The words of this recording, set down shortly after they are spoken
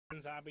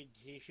Valentine's Hobby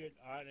T-shirt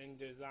art and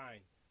design.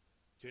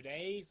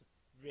 Today's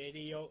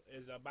video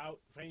is about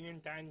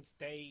Valentine's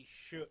Day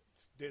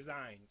shirts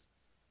designs.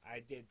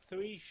 I did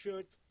 3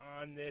 shirts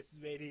on this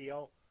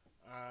video.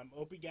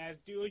 Hope you guys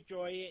do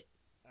enjoy it.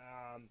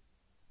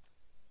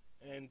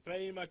 And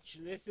pretty much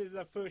this is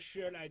the first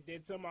shirt I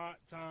did some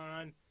arts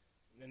on.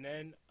 And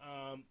then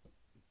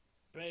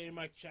pretty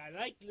much I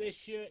like this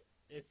shirt.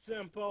 It's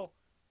simple.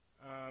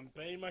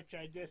 Pretty much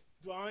I just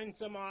drawing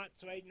some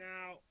arts right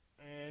now.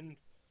 And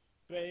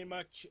pretty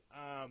much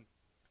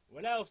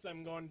what else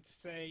I'm going to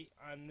say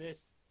on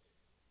this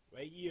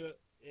right here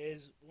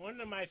is one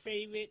of my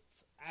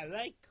favorites. I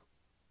like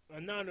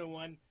another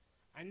one.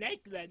 I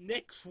like the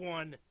next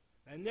one.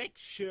 The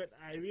next shirt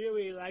I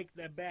really like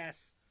the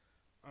best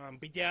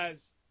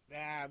because they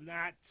have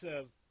lots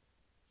of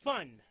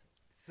fun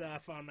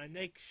stuff on my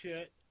next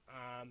shirt.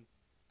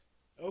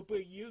 Hope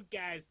you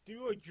guys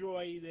do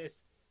enjoy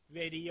this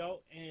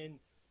video and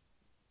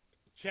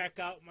check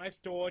out my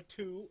store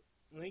too.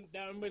 Link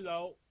down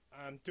below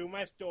to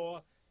my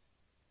store,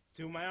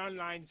 to my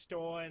online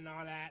store and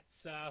all that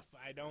stuff.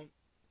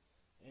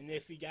 And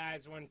if you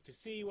guys want to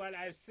see what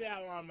I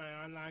sell on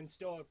my online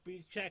store,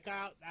 please check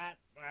out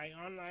my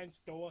online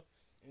store,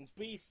 and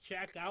please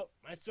check out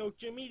my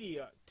social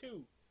media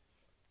too.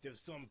 There's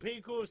some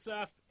pretty cool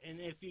stuff, and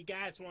if you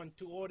guys want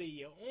to order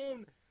your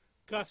own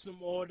custom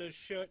order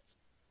shirts,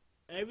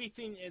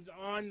 everything is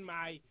on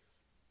my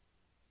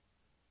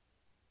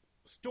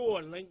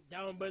store, link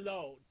down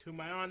below to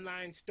my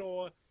online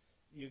store.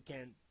 You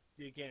can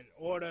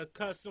order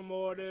custom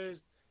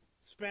orders,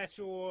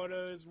 special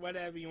orders,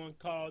 whatever you want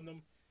to call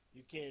them.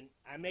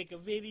 I make a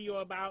video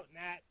about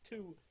that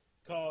too,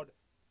 called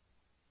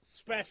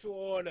Special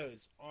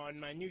Orders, on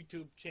my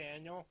YouTube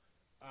channel.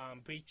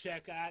 Please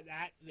check out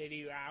that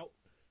video out.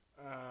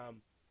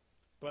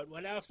 But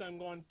what else I'm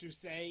going to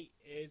say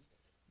is,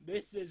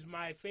 this is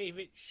my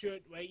favorite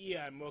shirt right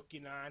here I'm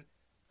working on,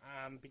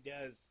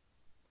 because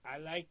I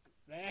like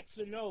the X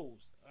and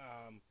O's.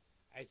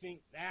 I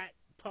think that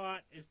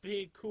part is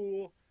pretty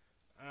cool.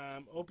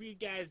 Hope you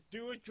guys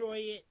do enjoy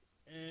it,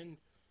 and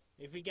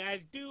if you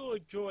guys do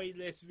enjoy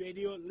this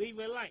video, leave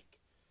a like.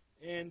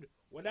 And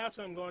what else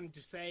I'm going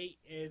to say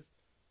is,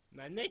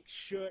 my next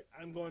shirt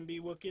I'm going to be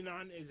working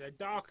on is a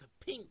dark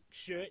pink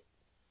shirt.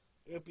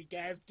 Hope you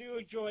guys do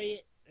enjoy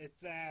it.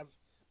 It's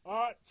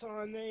arts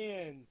on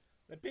there, and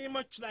they're pretty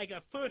much like a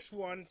first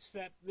one,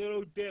 except a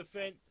little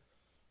different.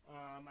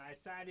 I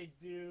decided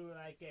to do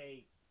like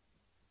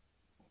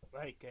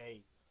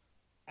a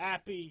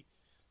happy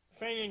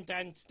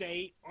Valentine's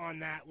Day on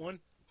that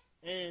one,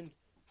 and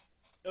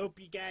hope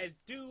you guys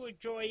do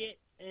enjoy it,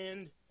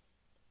 and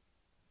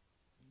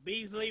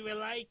please leave a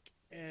like,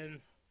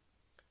 and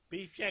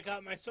please check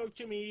out my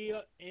social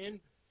media, and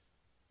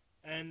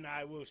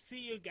I will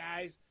see you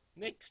guys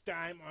next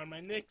time on my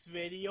next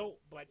video.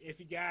 But if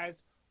you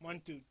guys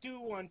want to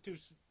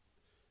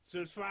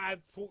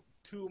subscribe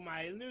to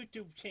my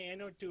YouTube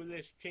channel, to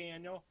this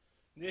channel,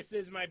 this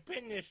is my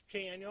business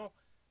channel,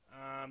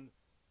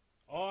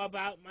 all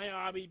about my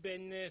hobby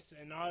business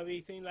and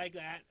everything like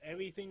that,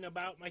 everything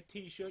about my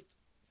t-shirts.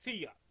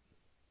 See ya.